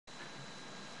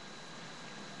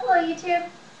YouTube!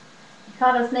 You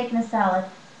caught us making a salad.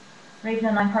 Raven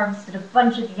and I harvested a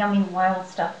bunch of yummy wild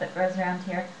stuff that grows around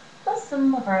here, plus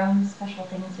some of our own special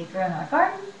things we grow in our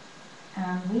garden,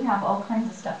 and we have all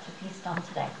kinds of stuff to feast on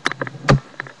today.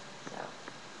 So,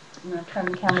 I'm going to turn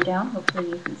the camera down, hopefully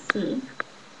you can see.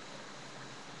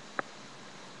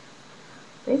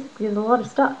 Basically, there's a lot of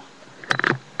stuff.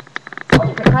 It's all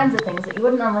different kinds of things that you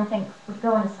wouldn't normally think would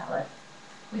go in a salad.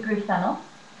 We grew fennel,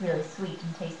 really sweet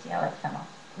and tasty. I like fennel.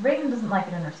 Raven doesn't like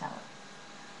it in her salad.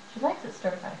 She likes it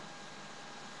stir-fried.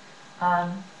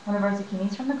 One of our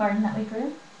zucchinis from the garden that we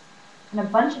grew, and a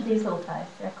bunch of these little guys.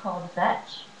 They're called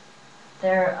vetch.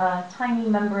 They're a tiny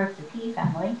member of the pea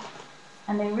family,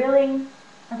 and they really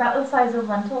are about the size of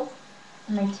lentils,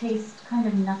 and they taste kind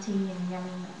of nutty and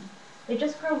yummy. And they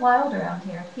just grow wild around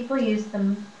here. People use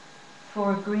them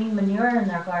for green manure in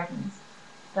their gardens,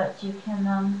 but you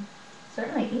can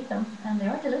certainly eat them, and they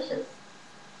are delicious.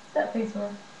 What's that face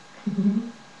for?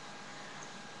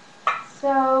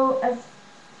 So, as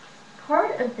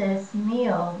part of this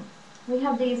meal, we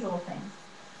have these little things.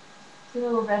 See the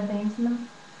little red veins in them?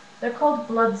 They're called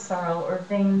blood sorrel or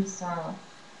veined sorrel.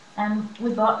 And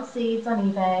we bought the seeds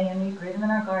on eBay and we grew them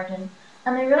in our garden.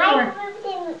 And they really weren't... I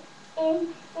grew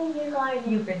them in your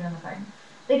garden. You grew them in the garden.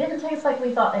 They didn't taste like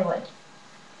we thought they would.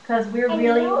 Because we're and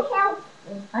really... you helped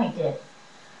me. I did.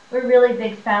 We're really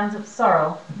big fans of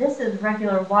sorrel. This is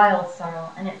regular wild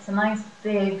sorrel, and it's a nice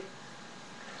big,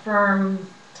 firm,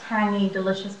 tangy,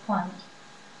 delicious plant.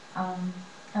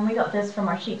 And we got this from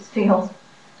our sheep's field,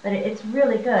 but it's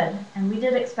really good. And we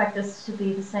did expect this to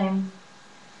be the same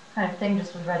kind of thing,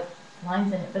 just with red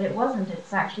lines in it, but it wasn't.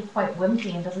 It's actually quite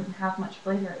wimpy and doesn't have much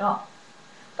flavor at all.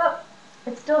 But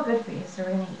it's still good for you, so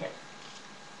we're gonna eat it.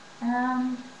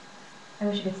 I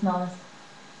wish you could smell this.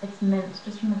 It's mint,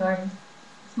 just from the garden.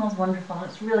 It smells wonderful, and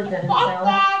it's really good in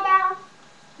salad.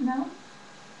 No?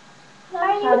 Who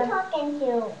are you talking to?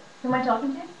 Who am I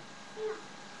talking to? Yeah.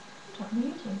 I'm talking to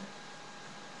YouTube.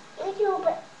 YouTube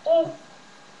is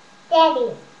Daddy.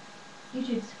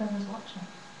 YouTube's whoever's watching.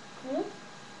 Hmm?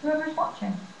 Whoever's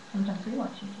watching. Sometimes we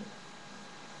watch YouTube.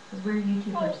 Because we're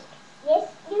YouTubers.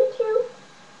 Yes, YouTube.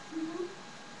 Mm-hmm.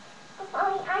 I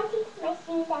take my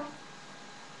shoes off.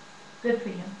 Good for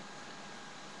you.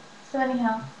 So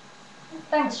anyhow,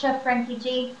 thanks Chef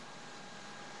Frankie-G.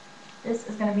 This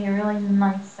is going to be a really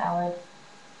nice salad.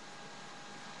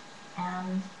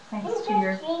 And thanks to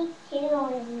your...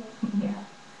 yeah.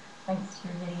 Thanks to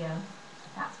your video.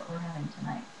 That's what we're having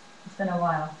tonight. It's been a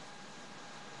while.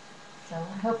 So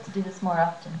I hope to do this more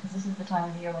often, because this is the time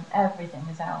of year when everything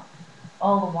is out.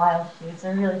 All the wild foods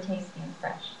are really tasty and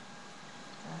fresh.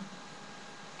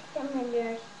 So.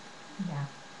 Yeah.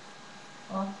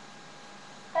 Well,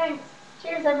 thanks.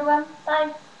 Cheers everyone.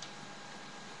 Bye.